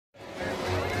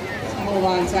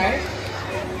inside.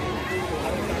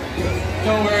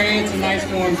 Don't worry, it's a nice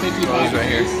warm 55 right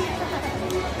here.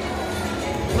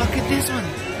 Look at this one.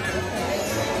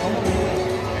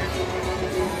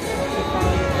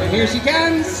 And here she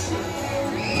comes.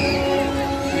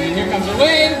 And here comes the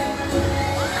wave.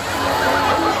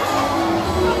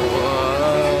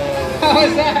 How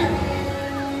was that?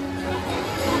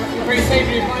 You're pretty safe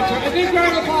for your punch. A big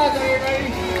round of applause, everybody.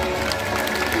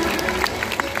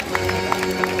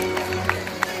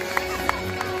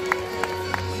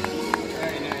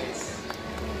 Very nice.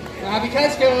 Now,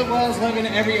 because killer whales live in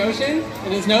every ocean,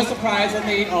 it is no surprise that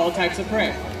they eat all types of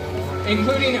prey,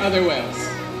 including other whales.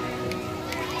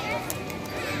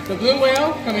 The blue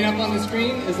whale, coming up on the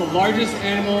screen, is the largest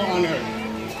animal on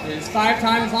Earth. It is 5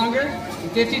 times longer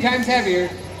and 50 times heavier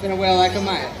than a whale like a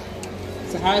Maya.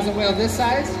 So how does a whale this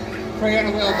size prey on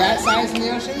a whale that size in the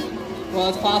ocean? Well,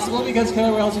 it's possible because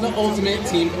killer whales are the ultimate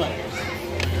team players.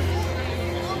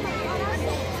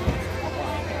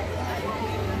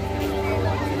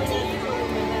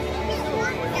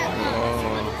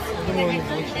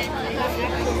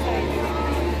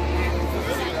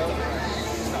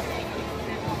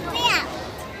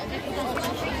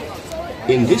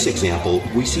 In this example,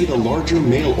 we see the larger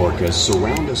male orcas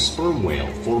surround a sperm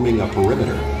whale, forming a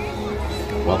perimeter,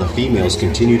 while the females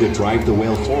continue to drive the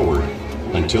whale forward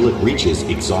until it reaches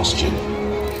exhaustion.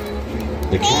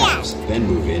 The calves then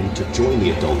move in to join the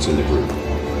adults in the group.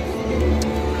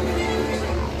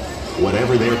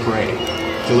 Whatever their prey,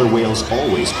 killer whales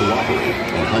always cooperate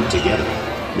and hunt together,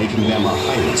 making them a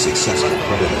highly successful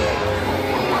predator.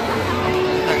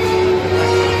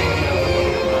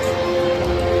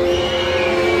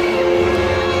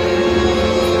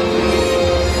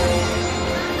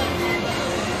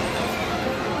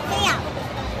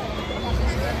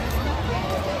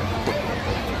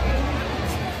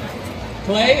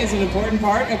 Play is an important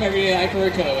part of everyday life for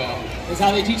a killer whale. It's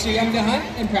how they teach their young to hunt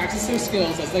and practice their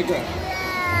skills as they grow.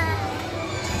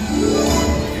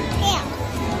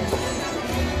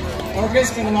 Orcas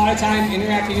spend a lot of time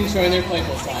interacting and showing their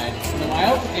playful side in the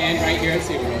wild and right here at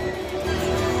SeaWorld.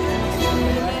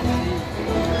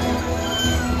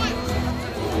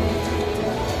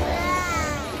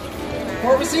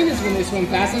 Porpoising is when they swim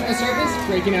fast on the surface,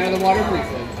 breaking out of the water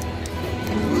briefly.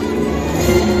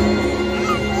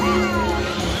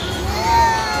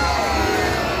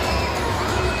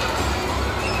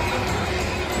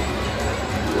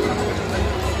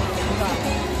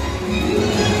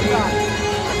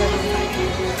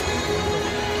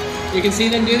 You can see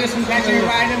them do this when catching a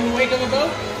ride in the wake of a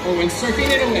boat or when surfing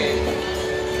in a wave.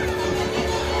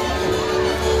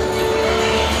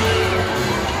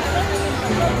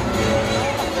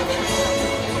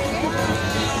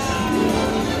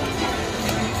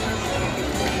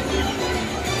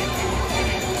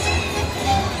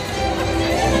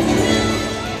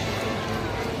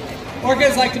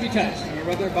 Orcas like to be touched and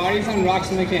rub their bodies on rocks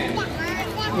when they can.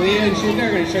 Leah and Shuka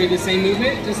are going to show you the same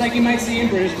movement, just like you might see in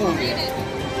British Columbia.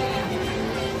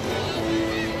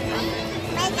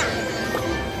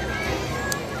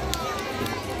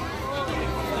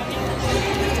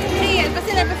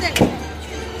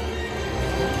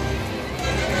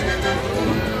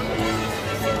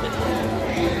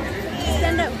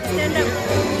 Stand up.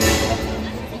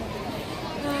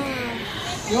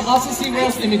 You'll also see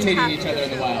whales imitating each other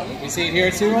in the wild. We see it here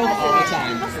at SeaWorld all the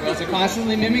time. The whales are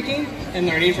constantly mimicking and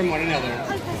learning from one another.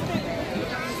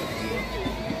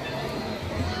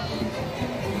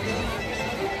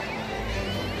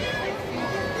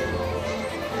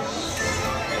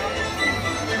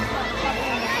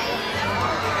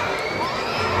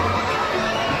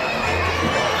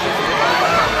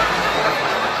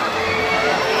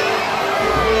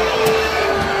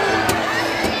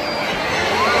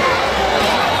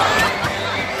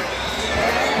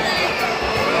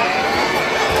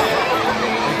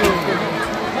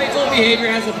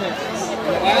 Behavior has a purpose. In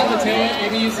the wild, the tail may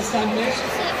be used to stun fish.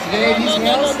 Today, these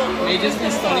whales may just be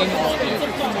stunning all of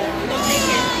you.